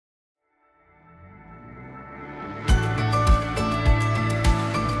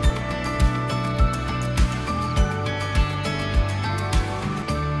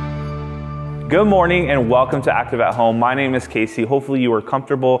Good morning and welcome to Active at Home. My name is Casey. Hopefully you are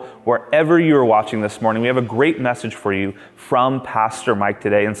comfortable wherever you are watching this morning. We have a great message for you from Pastor Mike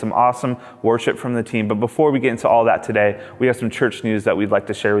today and some awesome worship from the team. But before we get into all that today, we have some church news that we'd like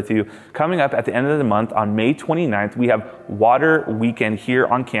to share with you. Coming up at the end of the month on May 29th, we have Water Weekend here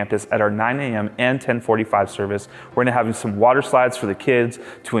on campus at our 9 a.m. and 10:45 service. We're going to have some water slides for the kids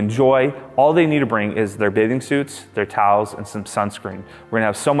to enjoy. All they need to bring is their bathing suits, their towels, and some sunscreen. We're going to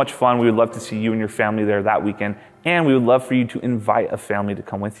have so much fun. We would love to see you and your family there that weekend, and we would love for you to invite a family to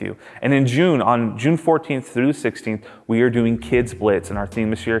come with you. And in June, on June 14th through the 16th, we are doing Kids Blitz, and our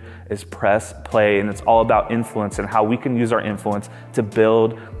theme this year is Press Play, and it's all about influence and how we can use our influence to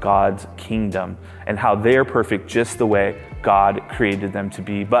build God's kingdom and how they're perfect just the way God created them to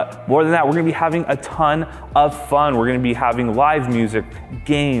be. But more than that, we're gonna be having a ton of fun. We're gonna be having live music,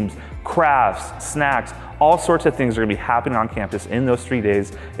 games, crafts, snacks, all sorts of things are gonna be happening on campus in those 3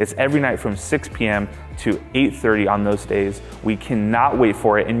 days. It's every night from 6 p.m. to 8:30 on those days. We cannot wait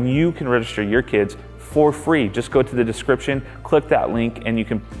for it, and you can register your kids for free. Just go to the description, click that link, and you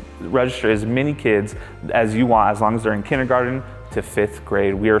can register as many kids as you want, as long as they're in kindergarten to 5th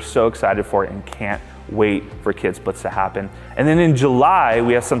grade. We are so excited for it and can't wait for Kids Blitz to happen. And then in July,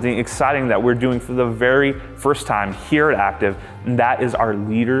 we have something exciting that we're doing for the very first time here at Active, and that is our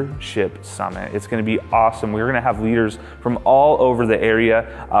Leadership Summit. It's gonna be awesome. We're gonna have leaders from all over the area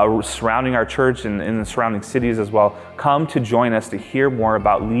surrounding our church and in the surrounding cities as well. Come to join us to hear more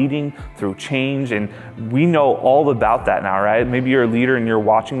about leading through change, and we know all about that now, right? Maybe you're a leader and you're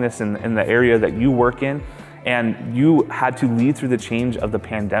watching this in the area that you work in, and you had to lead through the change of the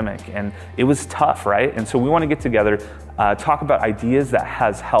pandemic, and it was tough, right? And so we want to get together, talk about ideas that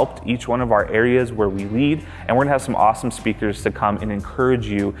has helped each one of our areas where we lead, and we're gonna have some awesome speakers to come and encourage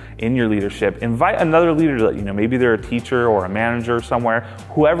you in your leadership. Invite another leader to let you know, maybe they're a teacher or a manager somewhere.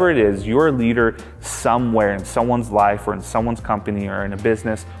 Whoever it is, you're a leader somewhere in someone's life or in someone's company or in a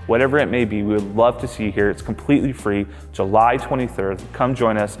business, whatever it may be. We would love to see you here. It's completely free, July 23rd. Come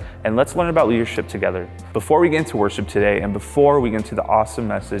join us and let's learn about leadership together. Before we get into worship today and before we get into the awesome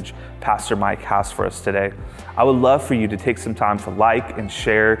message Pastor Mike has for us today, I would love for you to take some time to like and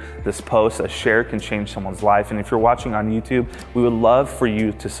share this post. A share can change someone's life. And if you're watching on YouTube, we would love for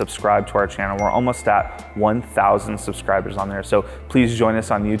you to subscribe to our channel. We're almost at 1,000 subscribers on there. So please join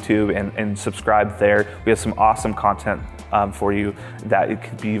us on YouTube and subscribe there. We have some awesome content for you that it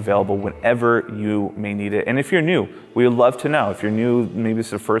could be available whenever you may need it. And if you're new, we would love to know. If you're new, maybe it's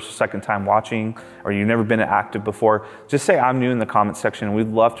the first or second time watching, or you've never been Active before, just say I'm new in the comment section, and we'd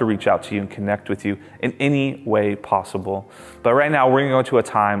love to reach out to you and connect with you in any way possible. But right now, we're gonna go into a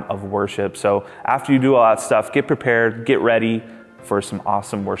time of worship. So after you do all that stuff, get prepared, get ready for some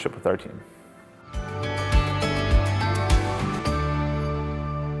awesome worship with our team.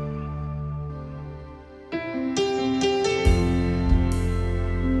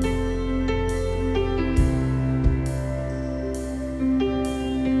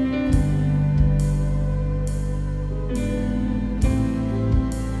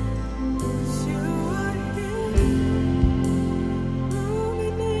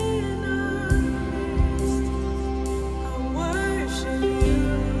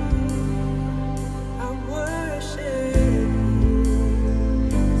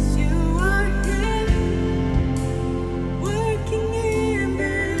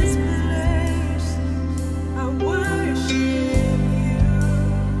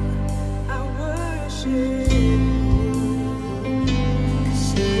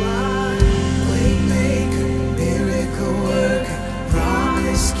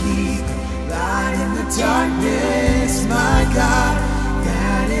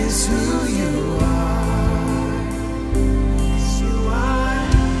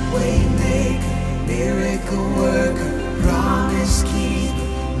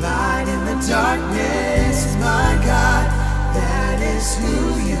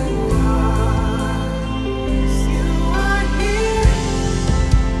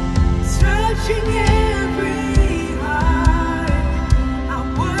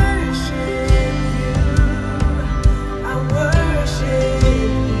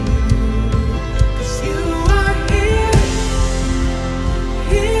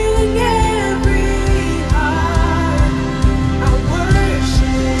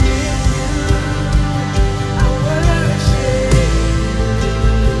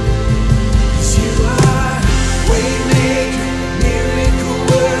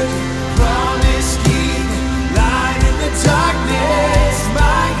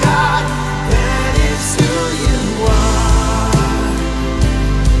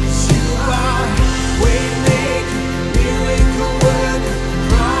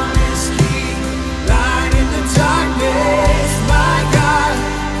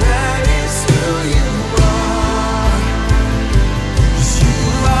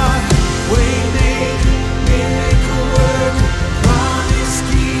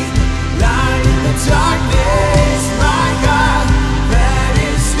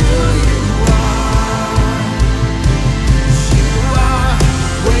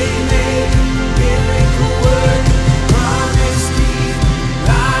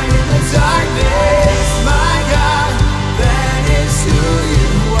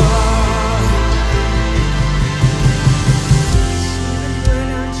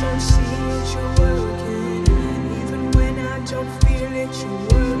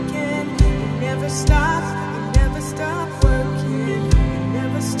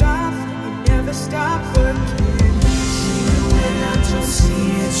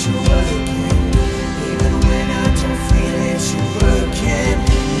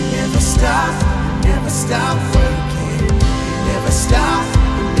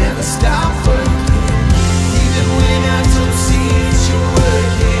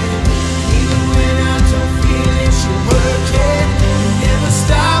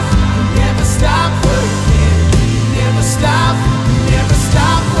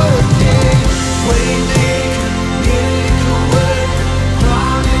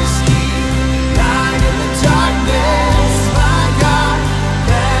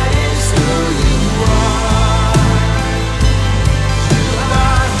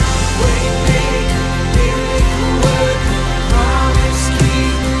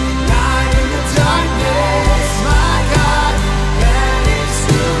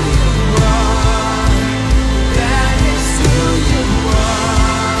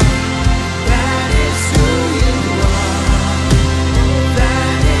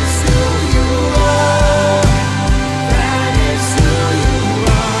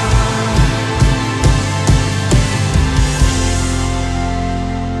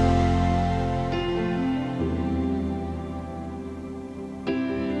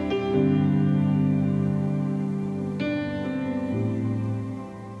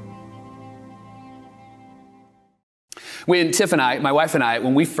 When Tiff and I, my wife and I,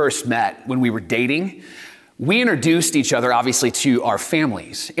 when we first met, when we were dating, we introduced each other, obviously, to our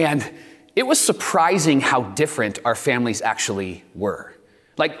families. And it was surprising how different our families actually were.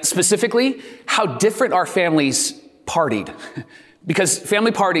 Like, specifically, how different our families partied. Because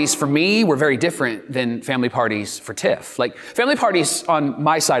family parties for me were very different than family parties for Tiff. Like, family parties on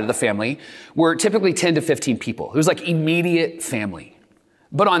my side of the family were typically 10 to 15 people. It was like immediate family.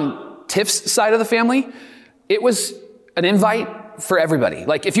 But on Tiff's side of the family, it was an invite for everybody.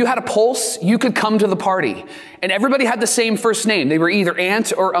 Like, if you had a pulse, you could come to the party. And everybody had the same first name. They were either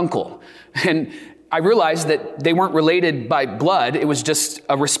aunt or uncle. And I realized that they weren't related by blood. It was just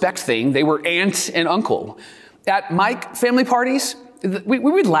a respect thing. They were aunt and uncle. At my family parties, we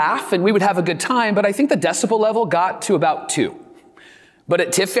would laugh and we would have a good time, but I think the decibel level got to about 2. But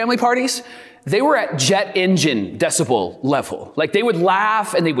at Tiff family parties, they were at jet engine decibel level. Like, they would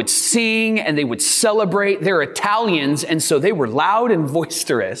laugh and they would sing and they would celebrate. They're Italians, and so they were loud and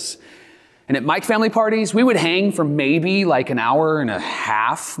boisterous. And at Mike family parties, we would hang for maybe like an hour and a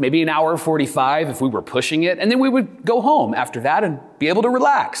half, maybe an hour 45 if we were pushing it. And then we would go home after that and be able to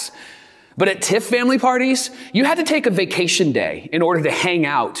relax. But at Tiff family parties, you had to take a vacation day in order to hang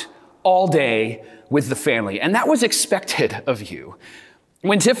out all day with the family. And that was expected of you.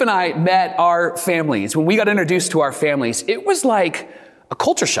 When Tiff and I met our families, when we got introduced to our families, it was like a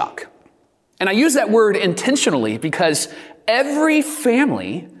culture shock. And I use that word intentionally because every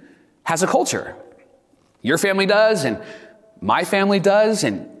family has a culture. Your family does, and my family does,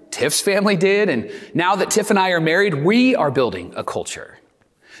 and Tiff's family did. And now that Tiff and I are married, we are building a culture.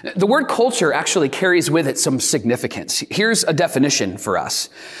 The word culture actually carries with it some significance. Here's a definition for us.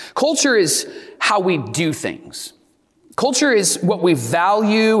 Culture is how we do things. Culture is what we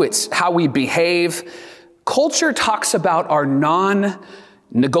value. It's how we behave. Culture talks about our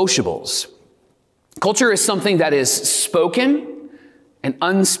non-negotiables. Culture is something that is spoken and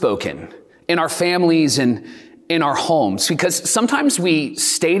unspoken in our families and in our homes, because sometimes we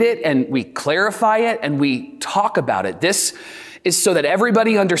state it and we clarify it and we talk about it. This is so that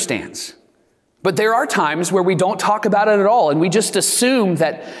everybody understands. But there are times where we don't talk about it at all, and we just assume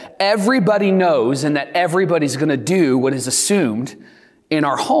that everybody knows and that everybody's going to do what is assumed in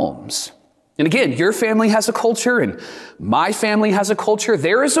our homes. And again, your family has a culture and my family has a culture.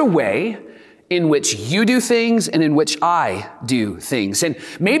 There is a way in which you do things and in which I do things. And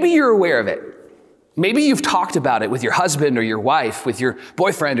maybe you're aware of it. Maybe you've talked about it with your husband or your wife, with your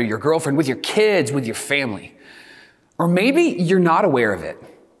boyfriend or your girlfriend, with your kids, with your family. Or maybe you're not aware of it.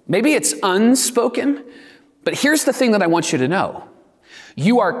 Maybe it's unspoken, but here's the thing that I want you to know.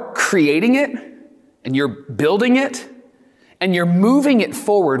 You are creating it, and you're building it, and you're moving it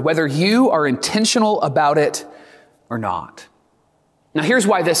forward, whether you are intentional about it or not. Now, here's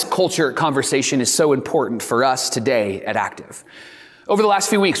why this culture conversation is so important for us today at Active. Over the last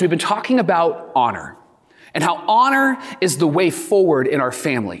few weeks, we've been talking about honor, and how honor is the way forward in our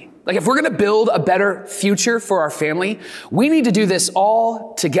family. Like, if we're going to build a better future for our family, we need to do this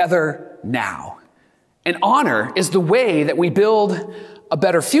all together now. And honor is the way that we build a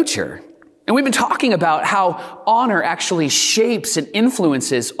better future. And we've been talking about how honor actually shapes and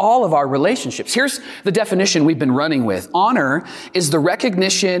influences all of our relationships. Here's the definition we've been running with. Honor is the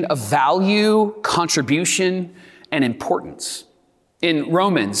recognition of value, contribution, and importance. In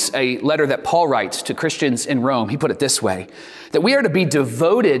Romans, a letter that Paul writes to Christians in Rome, he put it this way, that we are to be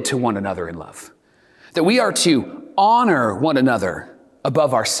devoted to one another in love, that we are to honor one another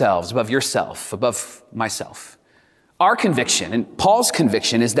above ourselves, above yourself, above myself. Our conviction, and Paul's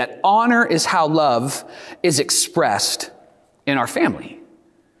conviction, is that honor is how love is expressed in our family.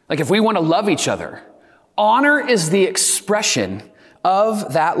 Like, if we want to love each other, honor is the expression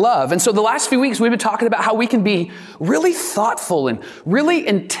of that love. And so the last few weeks, we've been talking about how we can be really thoughtful and really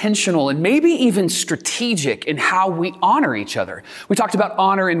intentional and maybe even strategic in how we honor each other. We talked about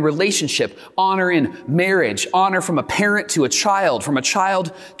honor in relationship, honor in marriage, honor from a parent to a child, from a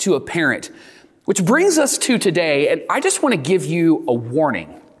child to a parent. Which brings us to today, and I just want to give you a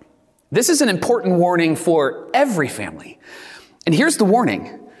warning. This is an important warning for every family. And here's the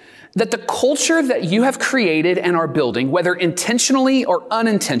warning. That the culture that you have created and are building, whether intentionally or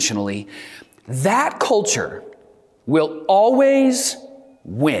unintentionally, that culture will always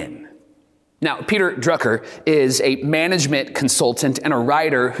win. Now, Peter Drucker is a management consultant and a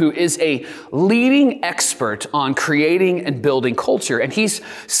writer who is a leading expert on creating and building culture. And he's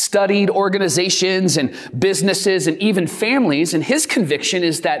studied organizations and businesses and even families. And his conviction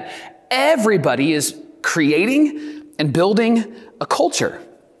is that everybody is creating and building a culture.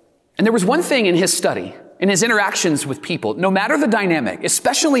 And there was one thing in his study, in his interactions with people, no matter the dynamic,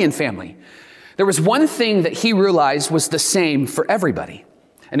 especially in family, There was one thing that he realized was the same for everybody,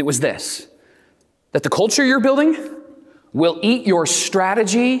 and it was this, that the culture you're building will eat your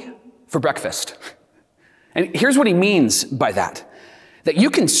strategy for breakfast. And here's what he means by that you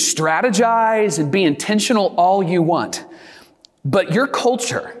can strategize and be intentional all you want, but your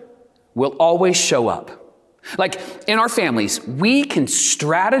culture will always show up. Like in our families, we can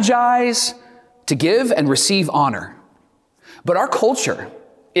strategize to give and receive honor. But our culture,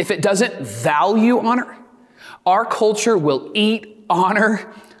 if it doesn't value honor, our culture will eat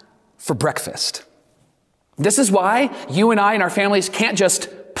honor for breakfast. This is why you and I and our families can't just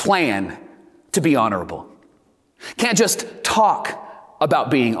plan to be honorable. Can't just talk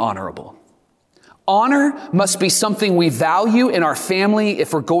about being honorable. Honor must be something we value in our family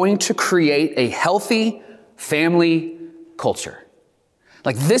if we're going to create a healthy family culture.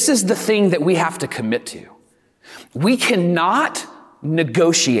 Like this is the thing that we have to commit to. We cannot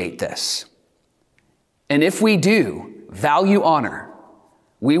negotiate this. And if we do value honor,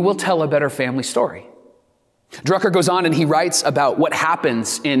 we will tell a better family story. Drucker goes on and he writes about what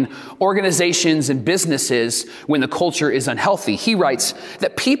happens in organizations and businesses when the culture is unhealthy. He writes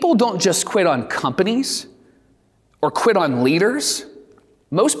that people don't just quit on companies or quit on leaders.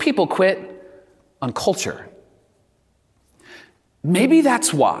 Most people quit on culture. Maybe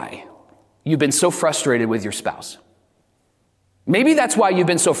that's why you've been so frustrated with your spouse. Maybe that's why you've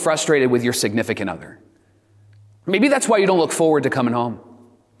been so frustrated with your significant other. Maybe that's why you don't look forward to coming home.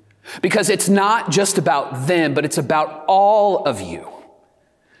 Because it's not just about them, but it's about all of you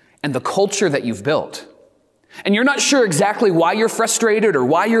and the culture that you've built. And you're not sure exactly why you're frustrated or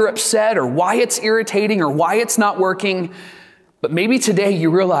why you're upset or why it's irritating or why it's not working. But maybe today you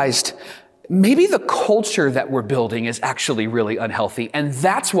realized maybe the culture that we're building is actually really unhealthy. And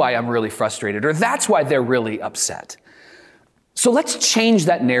that's why I'm really frustrated, or that's why they're really upset. So let's change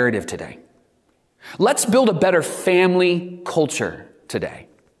that narrative today. Let's build a better family culture today.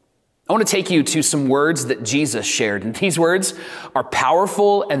 I want to take you to some words that Jesus shared. And these words are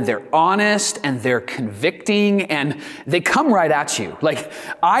powerful and they're honest and they're convicting and they come right at you. Like,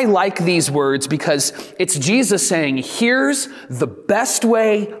 I like these words because it's Jesus saying, here's the best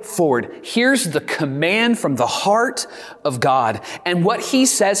way forward. Here's the command from the heart of God. And what he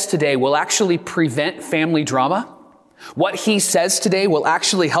says today will actually prevent family drama. What he says today will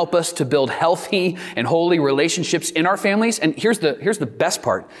actually help us to build healthy and holy relationships in our families. And here's the best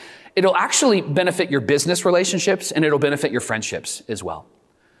part. It'll actually benefit your business relationships and it'll benefit your friendships as well.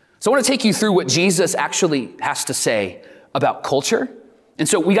 So I want to take you through what Jesus actually has to say about culture. And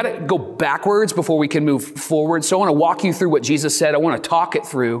so we got to go backwards before we can move forward. So I want to walk you through what Jesus said. I want to talk it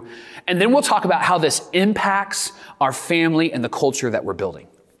through. And then we'll talk about how this impacts our family and the culture that we're building.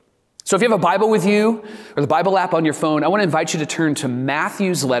 So if you have a Bible with you or the Bible app on your phone, I want to invite you to turn to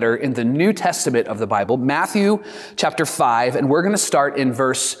Matthew's letter in the New Testament of the Bible, Matthew chapter 5, and we're going to start in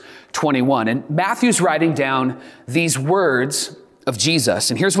verse 21. And Matthew's writing down these words of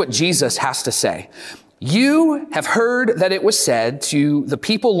Jesus. And here's what Jesus has to say. You have heard that it was said to the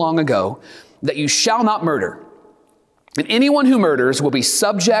people long ago that you shall not murder, and anyone who murders will be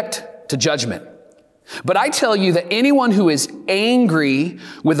subject to judgment. But I tell you that anyone who is angry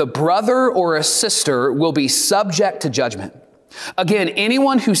with a brother or a sister will be subject to judgment. Again,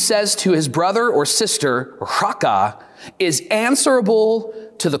 anyone who says to his brother or sister, Raka, is answerable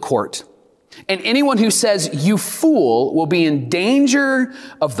to the court. And anyone who says, you fool, will be in danger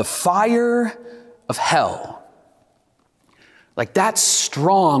of the fire of hell. Like, that's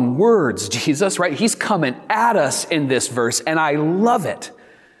strong words, Jesus, right? He's coming at us in this verse, and I love it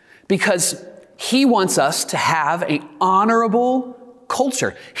because he wants us to have an honorable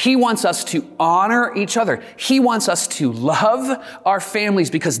culture. He wants us to honor each other. He wants us to love our families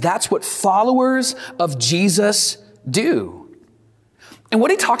because that's what followers of Jesus do. And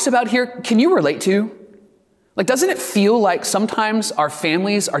what he talks about here, can you relate to? Like, doesn't it feel like sometimes our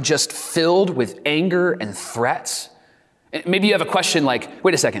families are just filled with anger and threats? Maybe you have a question like,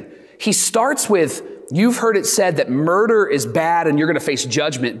 wait a second. He starts with, you've heard it said that murder is bad and you're going to face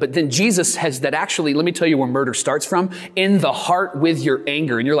judgment. But then Jesus has that actually, let me tell you where murder starts from, in the heart with your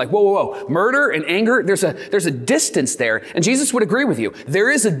anger. And you're like, whoa, whoa, whoa, murder and anger, there's a distance there. And Jesus would agree with you.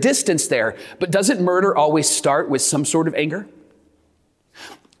 There is a distance there. But doesn't murder always start with some sort of anger?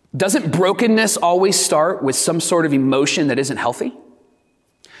 Doesn't brokenness always start with some sort of emotion that isn't healthy?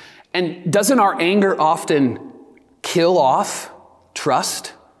 And doesn't our anger often kill off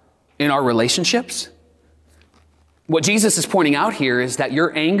trust in our relationships? What Jesus is pointing out here is that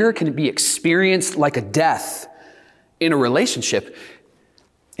your anger can be experienced like a death in a relationship.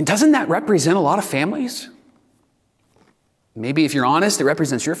 And doesn't that represent a lot of families? Maybe if you're honest, it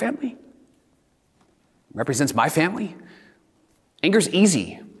represents your family. represents my family. Anger's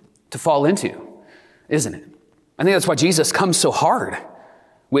easy to fall into, isn't it? I think that's why Jesus comes so hard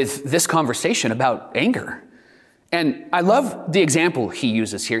with this conversation about anger. And I love the example he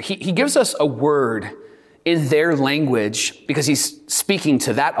uses here. He gives us a word in their language because he's speaking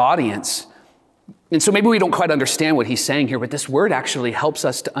to that audience. And so maybe we don't quite understand what he's saying here, but this word actually helps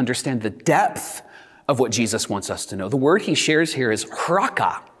us to understand the depth of what Jesus wants us to know. The word he shares here is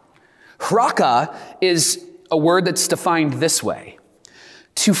hraka. Hraka is a word that's defined this way: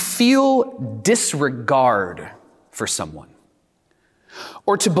 to feel disregard for someone,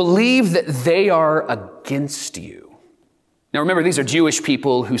 or to believe that they are against you. Now remember, these are Jewish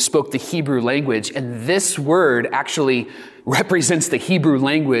people who spoke the Hebrew language, and this word actually represents the Hebrew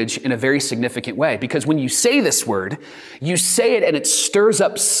language in a very significant way, because when you say this word, you say it and it stirs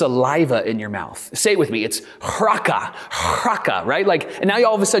up saliva in your mouth. Say it with me. It's hraka, hraka, right? And now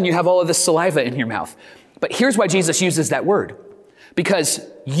all of a sudden you have all of this saliva in your mouth. But here's why Jesus uses that word. Because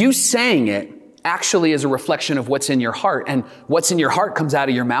you saying it actually is a reflection of what's in your heart, and what's in your heart comes out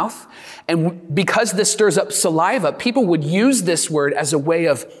of your mouth. And because this stirs up saliva, people would use this word as a way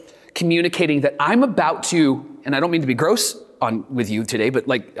of communicating that I'm about to, and I don't mean to be gross with you today, but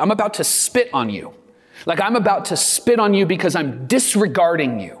I'm about to spit on you. I'm about to spit on you because I'm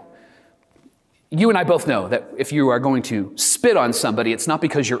disregarding you. You and I both know that if you are going to spit on somebody, it's not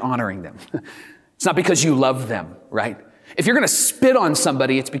because you're honoring them. It's not because you love them, right? If you're going to spit on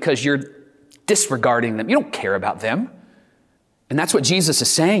somebody, it's because you're disregarding them. You don't care about them. And that's what Jesus is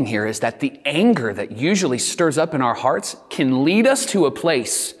saying here, is that the anger that usually stirs up in our hearts can lead us to a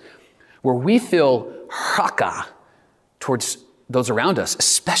place where we feel hraka towards those around us,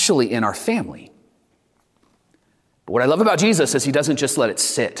 especially in our family. But what I love about Jesus is he doesn't just let it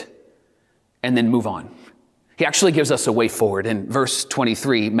sit and then move on. He actually gives us a way forward. In verse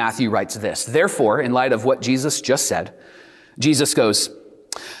 23, Matthew writes this: therefore, in light of what Jesus just said, Jesus goes,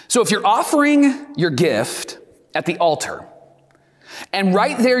 so if you're offering your gift at the altar, and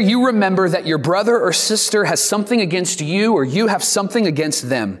right there you remember that your brother or sister has something against you, or you have something against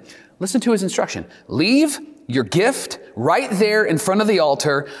them, listen to his instruction. Leave your gift right there in front of the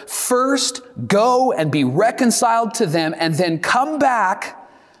altar. First, go and be reconciled to them, and then come back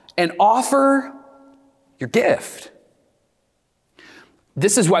and offer your gift.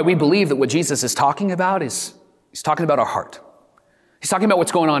 This is why we believe that what Jesus is talking about is he's talking about our heart. He's talking about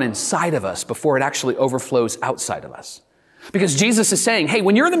what's going on inside of us before it actually overflows outside of us. Because Jesus is saying, hey,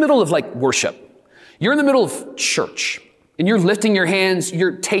 when you're in the middle of worship, you're in the middle of church, and you're lifting your hands,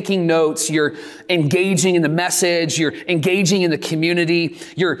 you're taking notes, you're engaging in the message, you're engaging in the community,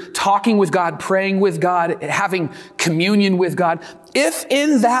 you're talking with God, praying with God, having communion with God. If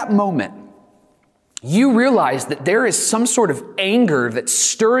in that moment you realize that there is some sort of anger that's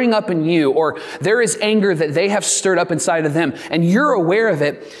stirring up in you, or there is anger that they have stirred up inside of them, and you're aware of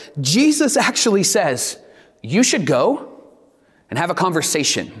it, Jesus actually says, you should go and have a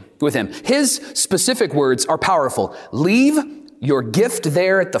conversation with him. His specific words are powerful. Leave your gift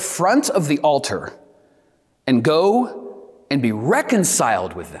there at the front of the altar and go and be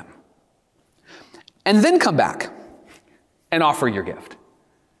reconciled with them. And then come back and offer your gift.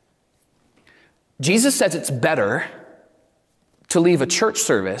 Jesus says it's better to leave a church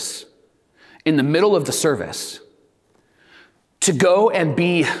service in the middle of the service to go and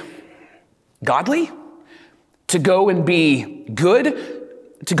be godly, to go and be good,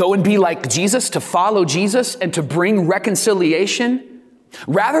 to go and be like Jesus, to follow Jesus, and to bring reconciliation,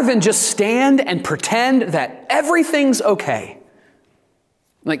 rather than just stand and pretend that everything's okay.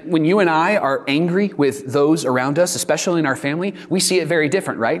 When you and I are angry with those around us, especially in our family, we see it very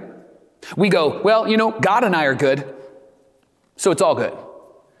different, right? We go, well, God and I are good, so it's all good.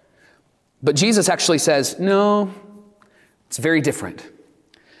 But Jesus actually says, no, it's very different.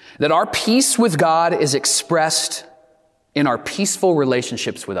 That our peace with God is expressed in our peaceful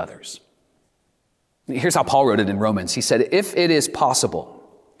relationships with others. Here's how Paul wrote it in Romans. He said, if it is possible,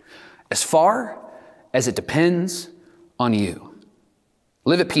 as far as it depends on you,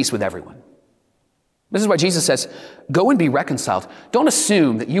 live at peace with everyone. This is why Jesus says, go and be reconciled. Don't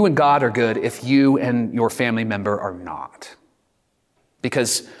assume that you and God are good if you and your family member are not.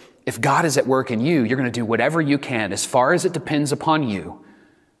 Because if God is at work in you, you're going to do whatever you can, as far as it depends upon you,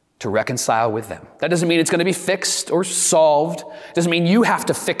 to reconcile with them. That doesn't mean it's going to be fixed or solved. It doesn't mean you have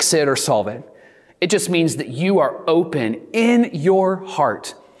to fix it or solve it. It just means that you are open in your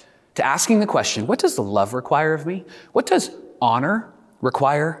heart to asking the question, what does love require of me? What does honor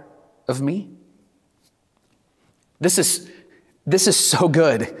require of me? This is so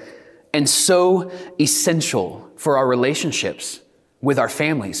good and so essential for our relationships with our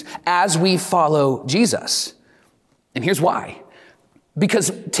families as we follow Jesus. And here's why.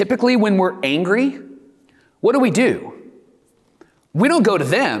 Because typically when we're angry, what do? We don't go to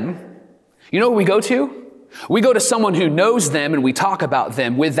them. You know what we go to? We go to someone who knows them and we talk about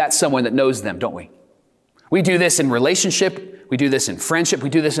them with that someone that knows them, don't we? We do this in relationship. We do this in friendship. We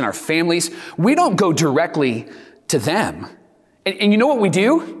do this in our families. We don't go directly to them. And you know what we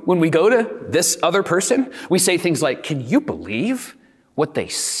do when we go to this other person? We say things like, can you believe what they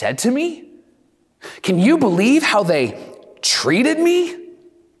said to me? Can you believe how they treated me?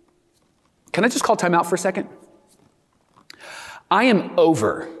 Can I just call time out for a second? I am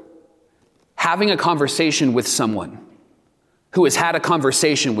over having a conversation with someone who has had a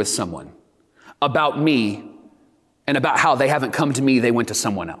conversation with someone about me and about how they haven't come to me, they went to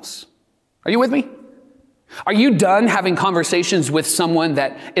someone else. Are you with me? Are you done having conversations with someone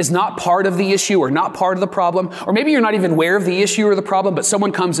that is not part of the issue or not part of the problem? Or maybe you're not even aware of the issue or the problem, but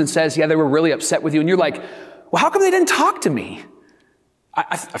someone comes and says, yeah, they were really upset with you. And you're like, well, how come they didn't talk to me?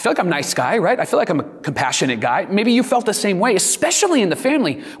 I feel like I'm a nice guy, right? I feel like I'm a compassionate guy. Maybe you felt the same way, especially in the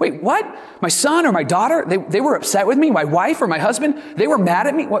family. Wait, what? My son or my daughter, they were upset with me? My wife or my husband, they were mad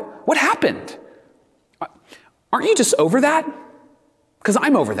at me? What happened? Aren't you just over that? Because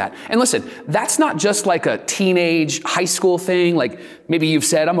I'm over that. And listen, that's not just like a teenage high school thing. Like maybe you've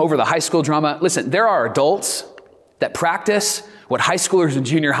said, I'm over the high school drama. Listen, there are adults that practice what high schoolers and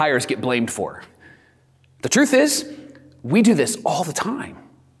junior hires get blamed for. The truth is, we do this all the time.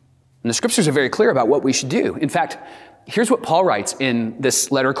 And the scriptures are very clear about what we should do. In fact, here's what Paul writes in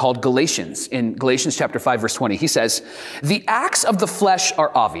this letter called Galatians. In Galatians chapter 5, verse 20, he says, the acts of the flesh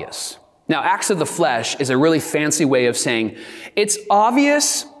are obvious. Now, acts of the flesh is a really fancy way of saying it's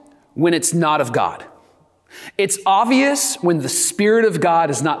obvious when it's not of God. It's obvious when the Spirit of God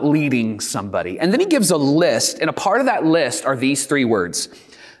is not leading somebody. And then he gives a list, and a part of that list are these three words: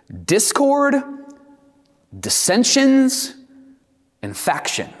 discord, dissensions, and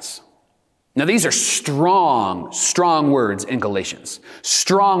factions. Now, these are strong, strong words in Galatians.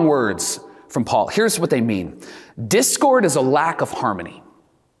 Strong words from Paul. Here's what they mean. Discord is a lack of harmony.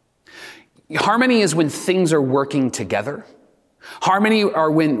 Harmony is when things are working together. Harmony are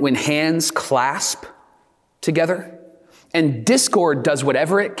when hands clasp together. And discord does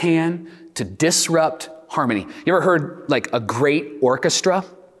whatever it can to disrupt harmony. You ever heard like a great orchestra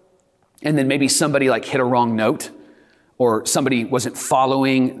and then maybe somebody like hit a wrong note or somebody wasn't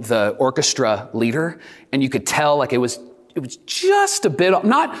following the orchestra leader and you could tell like it was just a bit,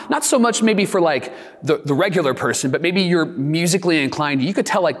 not so much maybe for like the regular person, but maybe you're musically inclined. You could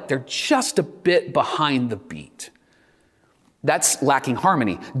tell like they're just a bit behind the beat. That's lacking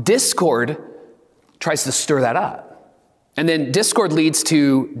harmony. Discord tries to stir that up. And then discord leads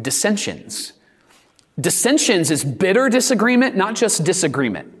to dissensions. Dissensions is bitter disagreement, not just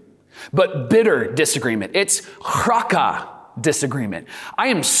disagreement, but bitter disagreement. It's chraka disagreement. I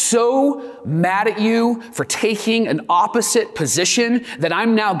am so mad at you for taking an opposite position that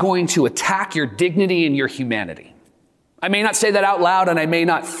I'm now going to attack your dignity and your humanity. I may not say that out loud, and I may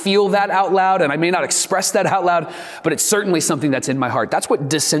not feel that out loud, and I may not express that out loud, but it's certainly something that's in my heart. That's what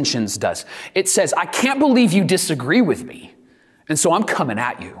dissensions does. It says, I can't believe you disagree with me, and so I'm coming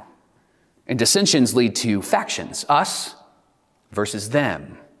at you. And dissensions lead to factions, us versus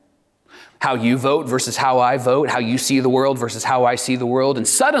them. How you vote versus how I vote, how you see the world versus how I see the world. And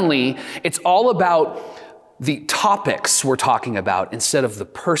suddenly, it's all about the topics we're talking about instead of the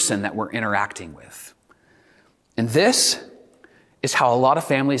person that we're interacting with. And this is how a lot of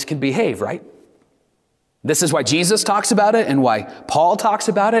families can behave, right? This is why Jesus talks about it and why Paul talks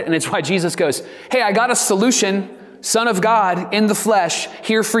about it. And it's why Jesus goes, hey, I got a solution, Son of God in the flesh,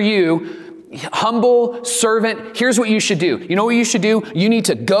 here for you. Humble servant, here's what you should do. You know what you should do? You need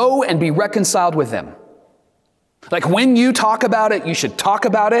to go and be reconciled with them. Like when you talk about it, you should talk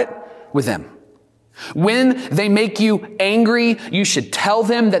about it with them. When they make you angry, you should tell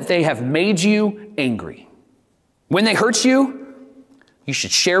them that they have made you angry. When they hurt you, you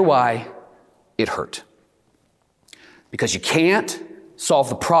should share why it hurt. Because you can't solve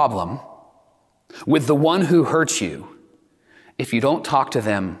the problem with the one who hurts you if you don't talk to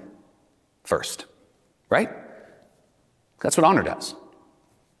them first, right? That's what honor does.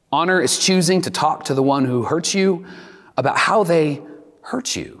 Honor is choosing to talk to the one who hurts you about how they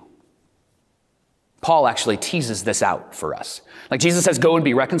hurt you. Paul actually teases this out for us. Like Jesus says, go and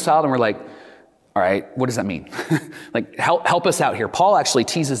be reconciled. And we're like, all right, what does that mean? Like, help us out here. Paul actually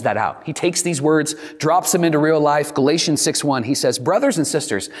teases that out. He takes these words, drops them into real life. Galatians 6:1, he says, brothers and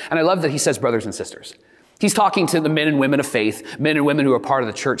sisters. And I love that he says brothers and sisters. He's talking to the men and women of faith, men and women who are part of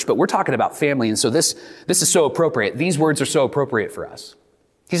the church, but we're talking about family, and so this is so appropriate. These words are so appropriate for us.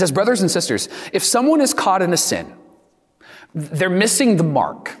 He says, brothers and sisters, if someone is caught in a sin, they're missing the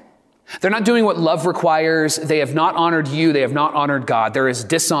mark. They're not doing what love requires. They have not honored you. They have not honored God. There is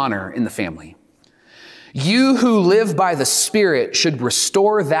dishonor in the family. You who live by the Spirit should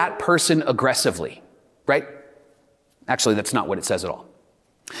restore that person aggressively, right? Actually, that's not what it says at all.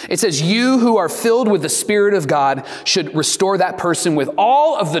 It says, you who are filled with the Spirit of God should restore that person with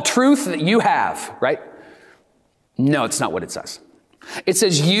all of the truth that you have, right? No, it's not what it says. It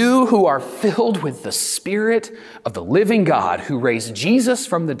says, you who are filled with the Spirit of the living God who raised Jesus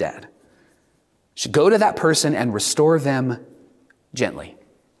from the dead should go to that person and restore them gently.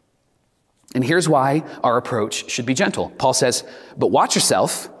 And here's why our approach should be gentle. Paul says, but watch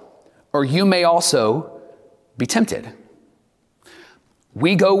yourself, or you may also be tempted.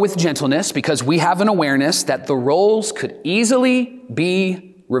 We go with gentleness because we have an awareness that the roles could easily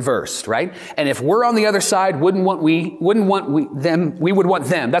be reversed, right? And if we're on the other side, we would want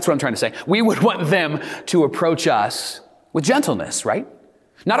them, that's what I'm trying to say. We would want them to approach us with gentleness, right?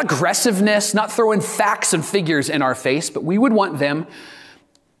 Not aggressiveness, not throwing facts and figures in our face, but we would want them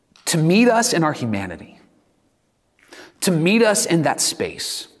to meet us in our humanity, to meet us in that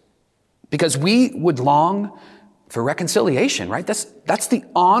space, because we would long for reconciliation, right? That's the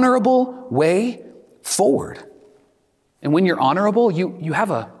honorable way forward. And when you're honorable, you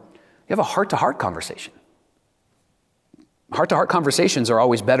have a heart-to-heart conversation. Heart-to-heart conversations are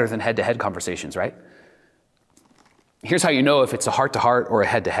always better than head-to-head conversations, right? Here's how you know if it's a heart-to-heart or a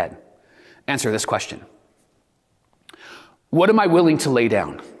head-to-head. Answer this question. What am I willing to lay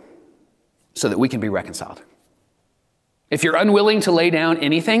down so that we can be reconciled? If you're unwilling to lay down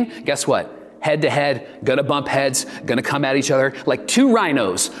anything, guess what? Head-to-head, gonna bump heads, gonna come at each other like two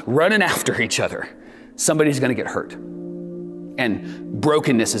rhinos running after each other. Somebody's gonna get hurt, and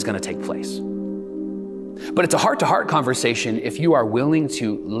brokenness is gonna take place. But it's a heart-to-heart conversation if you are willing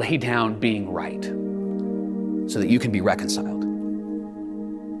to lay down being right so that you can be reconciled.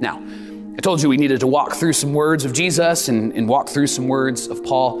 Now, I told you we needed to walk through some words of Jesus and walk through some words of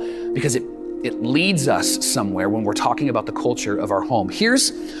Paul because it leads us somewhere when we're talking about the culture of our home.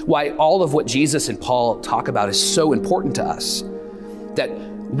 Here's why all of what Jesus and Paul talk about is so important to us, that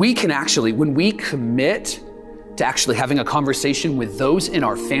we can actually, when we commit to actually having a conversation with those in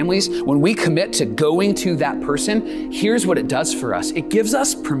our families, when we commit to going to that person, here's what it does for us. It gives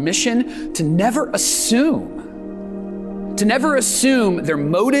us permission to never assume their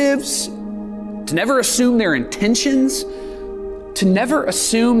motives, to never assume their intentions, to never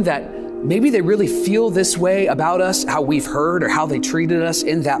assume that maybe they really feel this way about us, how we've heard or how they treated us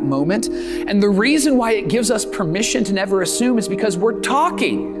in that moment. And the reason why it gives us permission to never assume is because we're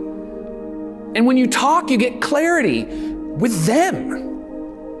talking. And when you talk, you get clarity with them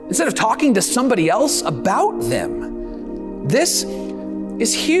instead of talking to somebody else about them. This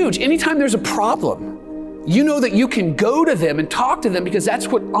is huge. Anytime there's a problem, you know that you can go to them and talk to them because that's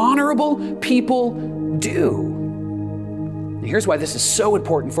what honorable people do. And here's why this is so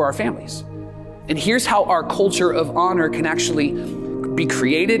important for our families. And here's how our culture of honor can actually be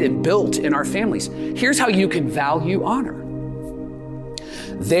created and built in our families. Here's how you can value honor.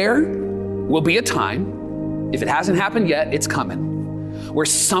 There will be a time, if it hasn't happened yet, it's coming, where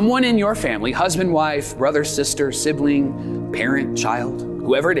someone in your family, husband, wife, brother, sister, sibling, parent, child,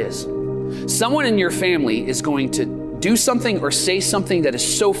 whoever it is, someone in your family is going to do something or say something that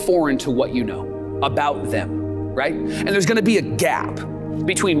is so foreign to what you know about them, right? And there's going to be a gap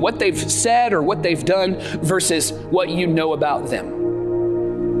between what they've said or what they've done versus what you know about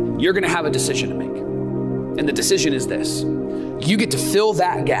them. You're going to have a decision to make. And the decision is this. You get to fill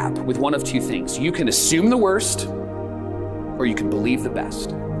that gap with one of two things. You can assume the worst or you can believe the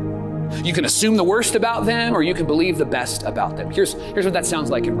best. You can assume the worst about them or you can believe the best about them. Here's what that sounds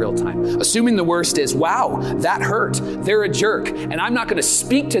like in real time. Assuming the worst is, wow, that hurt. They're a jerk. And I'm not going to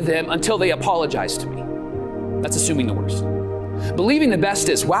speak to them until they apologize to me. That's assuming the worst. Believing the best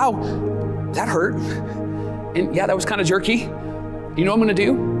is, wow, that hurt. And yeah, that was kind of jerky. You know what I'm going to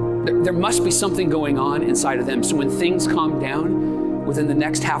do? There must be something going on inside of them. So when things calm down within the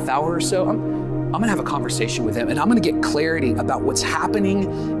next half hour or so, I'm going to have a conversation with them and I'm going to get clarity about what's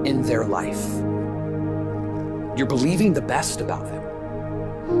happening in their life. You're believing the best about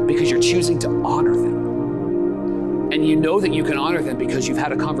them because you're choosing to honor them. And you know that you can honor them because you've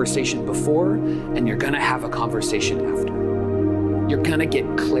had a conversation before and you're going to have a conversation after. You're going to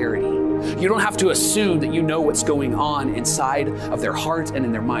get clarity. You don't have to assume that you know what's going on inside of their heart and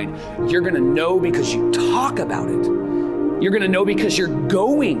in their mind. You're going to know because you talk about it. You're going to know because you're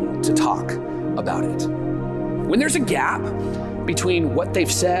going to talk about it. When there's a gap between what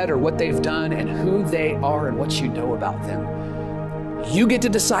they've said or what they've done and who they are and what you know about them, you get to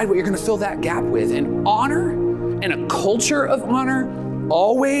decide what you're going to fill that gap with. And honor, and a culture of honor,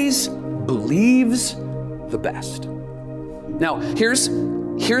 always believes the best. Now, here's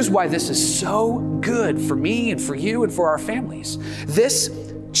why this is so good for me and for you and for our families. This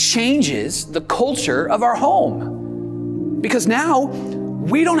changes the culture of our home. Because now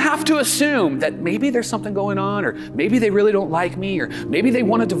we don't have to assume that maybe there's something going on, or maybe they really don't like me, or maybe they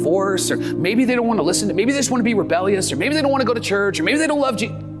want a divorce, or maybe they don't want to listen to, maybe they just want to be rebellious, or maybe they don't want to go to church, or maybe they don't love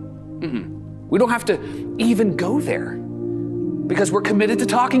Jesus. We don't have to even go there because we're committed to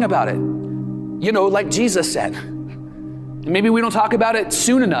talking about it. You know, like Jesus said. And maybe we don't talk about it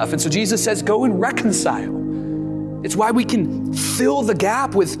soon enough. And so Jesus says, go and reconcile. It's why we can fill the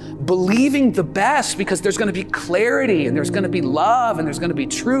gap with believing the best, because there's going to be clarity, and there's going to be love, and there's going to be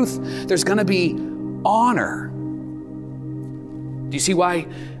truth. There's going to be honor. Do you see why,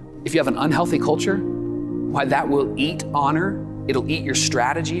 if you have an unhealthy culture, why that will eat honor? It'll eat your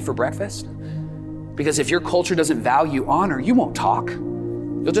strategy for breakfast. Because if your culture doesn't value honor, you won't talk.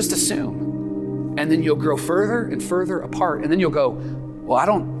 You'll just assume. And then you'll grow further and further apart. And then you'll go, well, I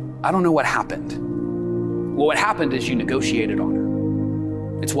don't know what happened. Well, what happened is you negotiated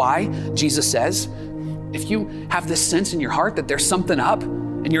honor. It's why Jesus says, if you have this sense in your heart that there's something up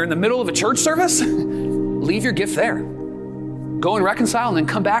and you're in the middle of a church service, leave your gift there. Go and reconcile and then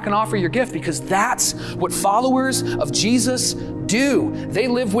come back and offer your gift, because that's what followers of Jesus do. They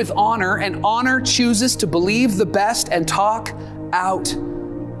live with honor, and honor chooses to believe the best and talk out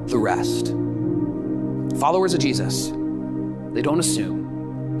the rest. Followers of Jesus, they don't assume.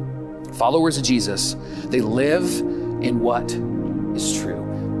 Followers of Jesus, they live in what is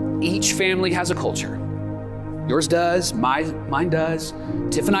true. Each family has a culture. Yours does, mine does.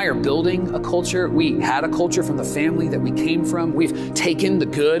 Tiff and I are building a culture. We had a culture from the family that we came from. We've taken the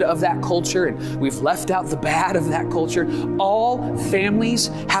good of that culture and we've left out the bad of that culture. All families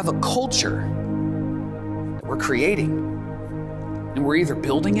have a culture that we're creating, and we're either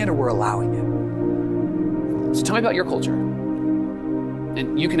building it or we're allowing it. So tell me about your culture.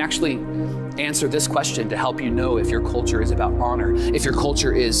 And you can actually answer this question to help you know if your culture is about honor, if your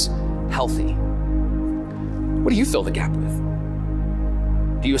culture is healthy. What do you fill the gap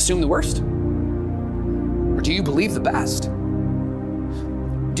with? Do you assume the worst? Or do you believe the best?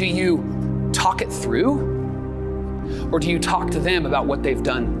 Do you talk it through? Or do you talk to them about what they've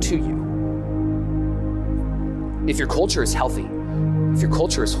done to you? If your culture is healthy, if your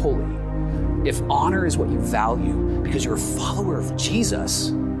culture is holy, if honor is what you value because you're a follower of Jesus,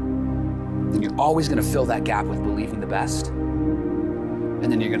 then you're always going to fill that gap with believing the best. And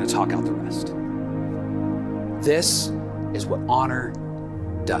then you're going to talk out the rest. This is what honor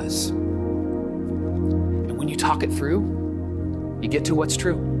does. And when you talk it through, you get to what's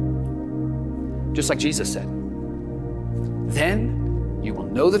true. Just like Jesus said. Then you will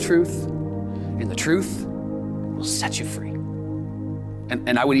know the truth, and the truth will set you free.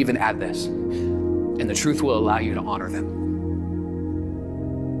 And I would even add this, and the truth will allow you to honor them.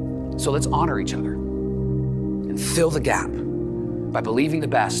 So let's honor each other and fill the gap by believing the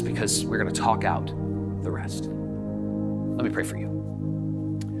best, because we're going to talk out the rest. Let me pray for you.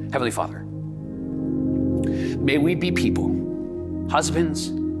 Heavenly Father, may we be people, husbands,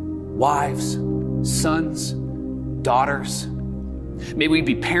 wives, sons, daughters. May we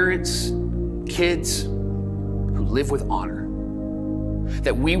be parents, kids who live with honor.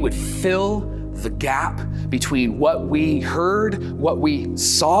 That we would fill the gap between what we heard, what we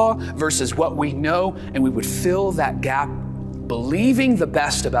saw, versus what we know, and we would fill that gap believing the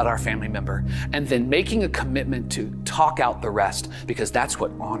best about our family member, and then making a commitment to talk out the rest, because that's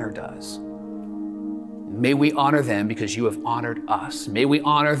what honor does. May we honor them because you have honored us. May we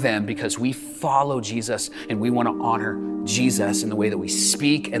honor them because we follow Jesus and we want to honor Jesus in the way that we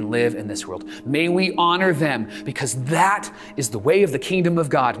speak and live in this world. May we honor them because that is the way of the kingdom of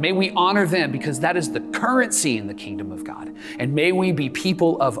God. May we honor them because that is the currency in the kingdom of God. And may we be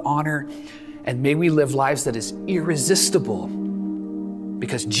people of honor, and may we live lives that is irresistible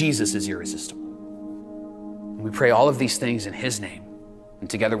because Jesus is irresistible. And we pray all of these things in his name. And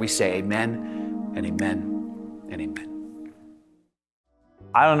together we say amen and amen and amen.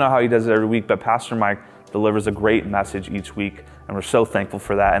 I don't know how he does it every week, but Pastor Mike delivers a great message each week. And And we're so thankful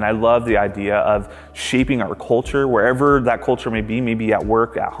for that. And I love the idea of shaping our culture, wherever that culture may be, maybe at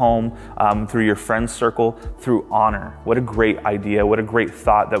work, at home, through your friends circle, through honor. What a great idea. What a great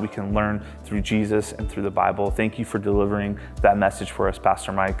thought that we can learn through Jesus and through the Bible. Thank you for delivering that message for us,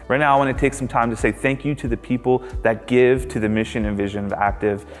 Pastor Mike. Right now, I want to take some time to say thank you to the people that give to the mission and vision of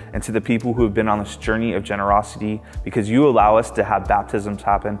Active, and to the people who have been on this journey of generosity, because you allow us to have baptisms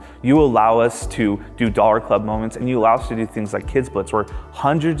happen. You allow us to do Dollar Club moments, and you allow us to do things like Kids Blitz, where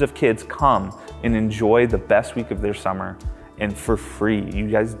hundreds of kids come and enjoy the best week of their summer, and for free. You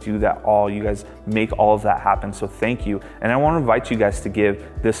guys do that all. You guys make all of that happen. So thank you. And I want to invite you guys to give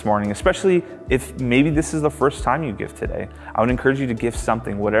this morning, especially if maybe this is the first time you give today. I would encourage you to give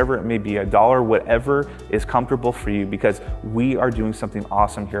something, whatever it may be, $1, whatever is comfortable for you, because we are doing something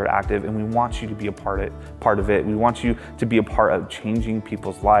awesome here at Active, and we want you to be a part of it. We want you to be a part of changing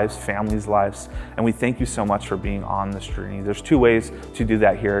people's lives, families' lives. And we thank you so much for being on this journey. There's 2 ways to do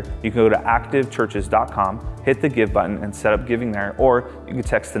that here. You can go to activechurches.com, hit the give button, and set up giving there, or you can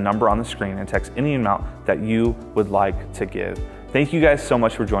text the number on the screen and text any amount that you would like to give. Thank you guys so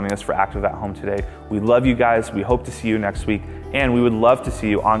much for joining us for Active at Home today. We love you guys. We hope to see you next week, and we would love to see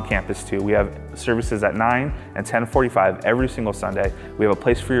you on campus too. We have services at 9 and 10:45 every single Sunday. We have a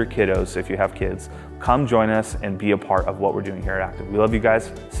place for your kiddos if you have kids. Come join us and be a part of what we're doing here at Active. We love you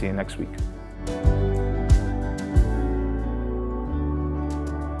guys. See you next week.